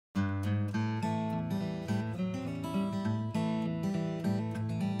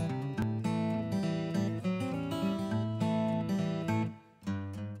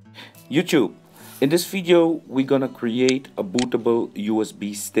YouTube. In this video we're gonna create a bootable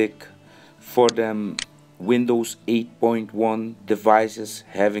USB stick for them Windows 8.1 devices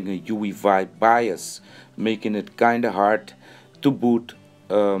having a Uefi BIOS, making it kinda hard to boot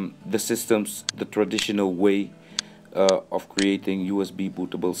the systems the traditional way of creating USB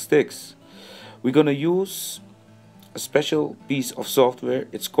bootable sticks. We're gonna use a special piece of software.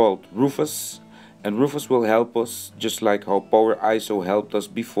 It's called RUFUS, and RUFUS will help us just like how Power ISO helped us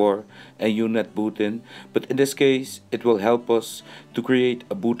before and UNet booting, but in this case it will help us to create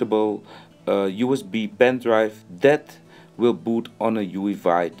a bootable USB pen drive that will boot on a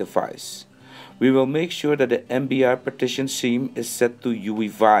Uefi device. We will make sure that the MBR partition seam is set to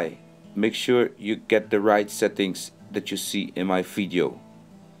Uefi. Make sure you get the right settings that you see in my video.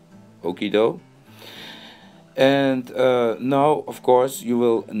 Okay though? And now of course you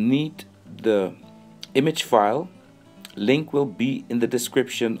will need the image file. Link will be in the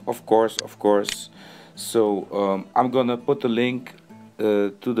description, of course. So I'm gonna put the link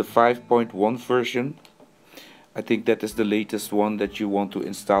to the 5.1 version. I think that is the latest one that you want to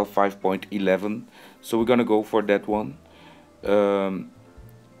install, 5.11. So we're gonna go for that one.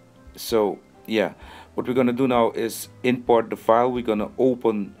 So yeah, what we're gonna do now is import the file. We're gonna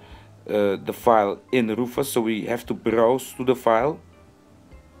open the file in RUFUS, so we have to browse to the file.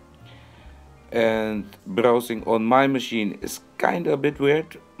 And browsing on my machine is kinda a bit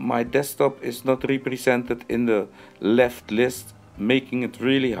weird. My desktop is not represented in the left list, making it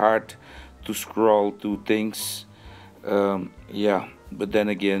really hard to scroll to things. Yeah, but then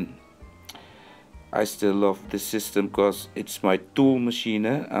again, I still love this system because it's my tool machine.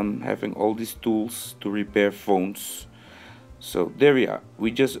 I'm having all these tools to repair phones. So there we are.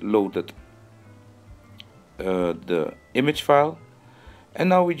 We just loaded the image file, and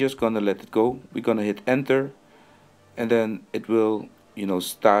now we're just gonna let it go. We're gonna hit enter, and then it will,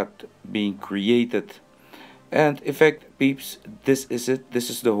 start being created. And in fact, peeps, this is it. This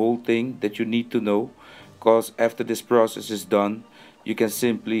is the whole thing that you need to know, because after this process is done, you can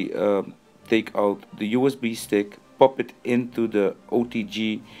simply take out the USB stick, pop it into the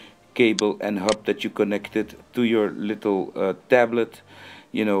OTG cable and hub that you connected to your little tablet,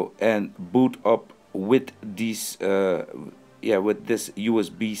 and boot up with these with this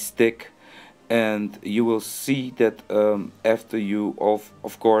USB stick. And you will see that after you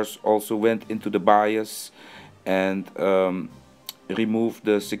of course also went into the BIOS and remove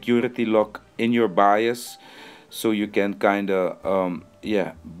the security lock in your BIOS, so you can kinda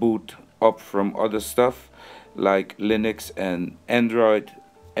boot up from other stuff like Linux and Android.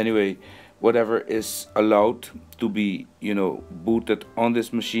 Anyway, whatever is allowed to be booted on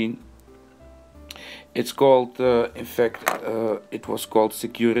this machine. It's called in fact it was called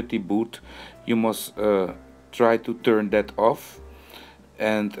security boot. You must try to turn that off,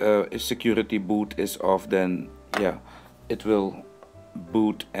 and if security boot is off, then yeah, it will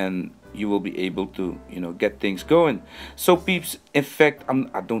boot and you will be able to get things going. So peeps, in fact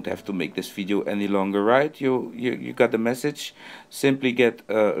I don't have to make this video any longer, right? You got the message. Simply get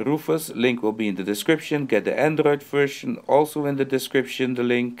RUFUS. Link will be in the description. Get the Android version, also in the description, the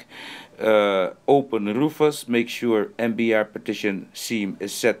link. Open RUFUS, make sure MBR partition seam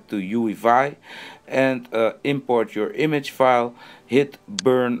is set to Uefi, and import your image file. Hit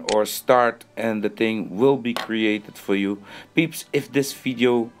burn or start, and the thing will be created for you. Peeps, if this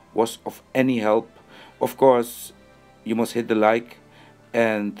video was of any help, of course you must hit the like,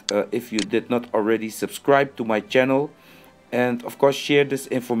 and if you did not already, subscribe to my channel, and of course share this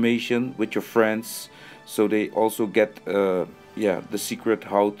information with your friends so they also get the secret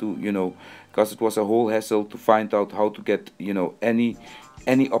how to because it was a whole hassle to find out how to get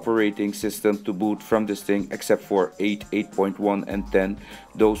any operating system to boot from this thing, except for 8, 8.1 and 10.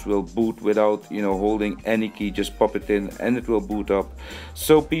 Those will boot without holding any key. Just pop it in and it will boot up.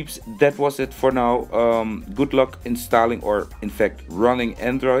 So peeps, that was it for now. Good luck installing, or in fact running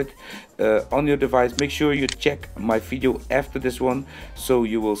Android on your device. Make sure you check my video after this one, so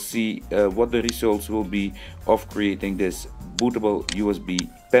you will see what the results will be of creating this bootable USB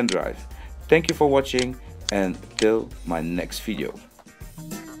pen drive. Thank you for watching, and till my next video.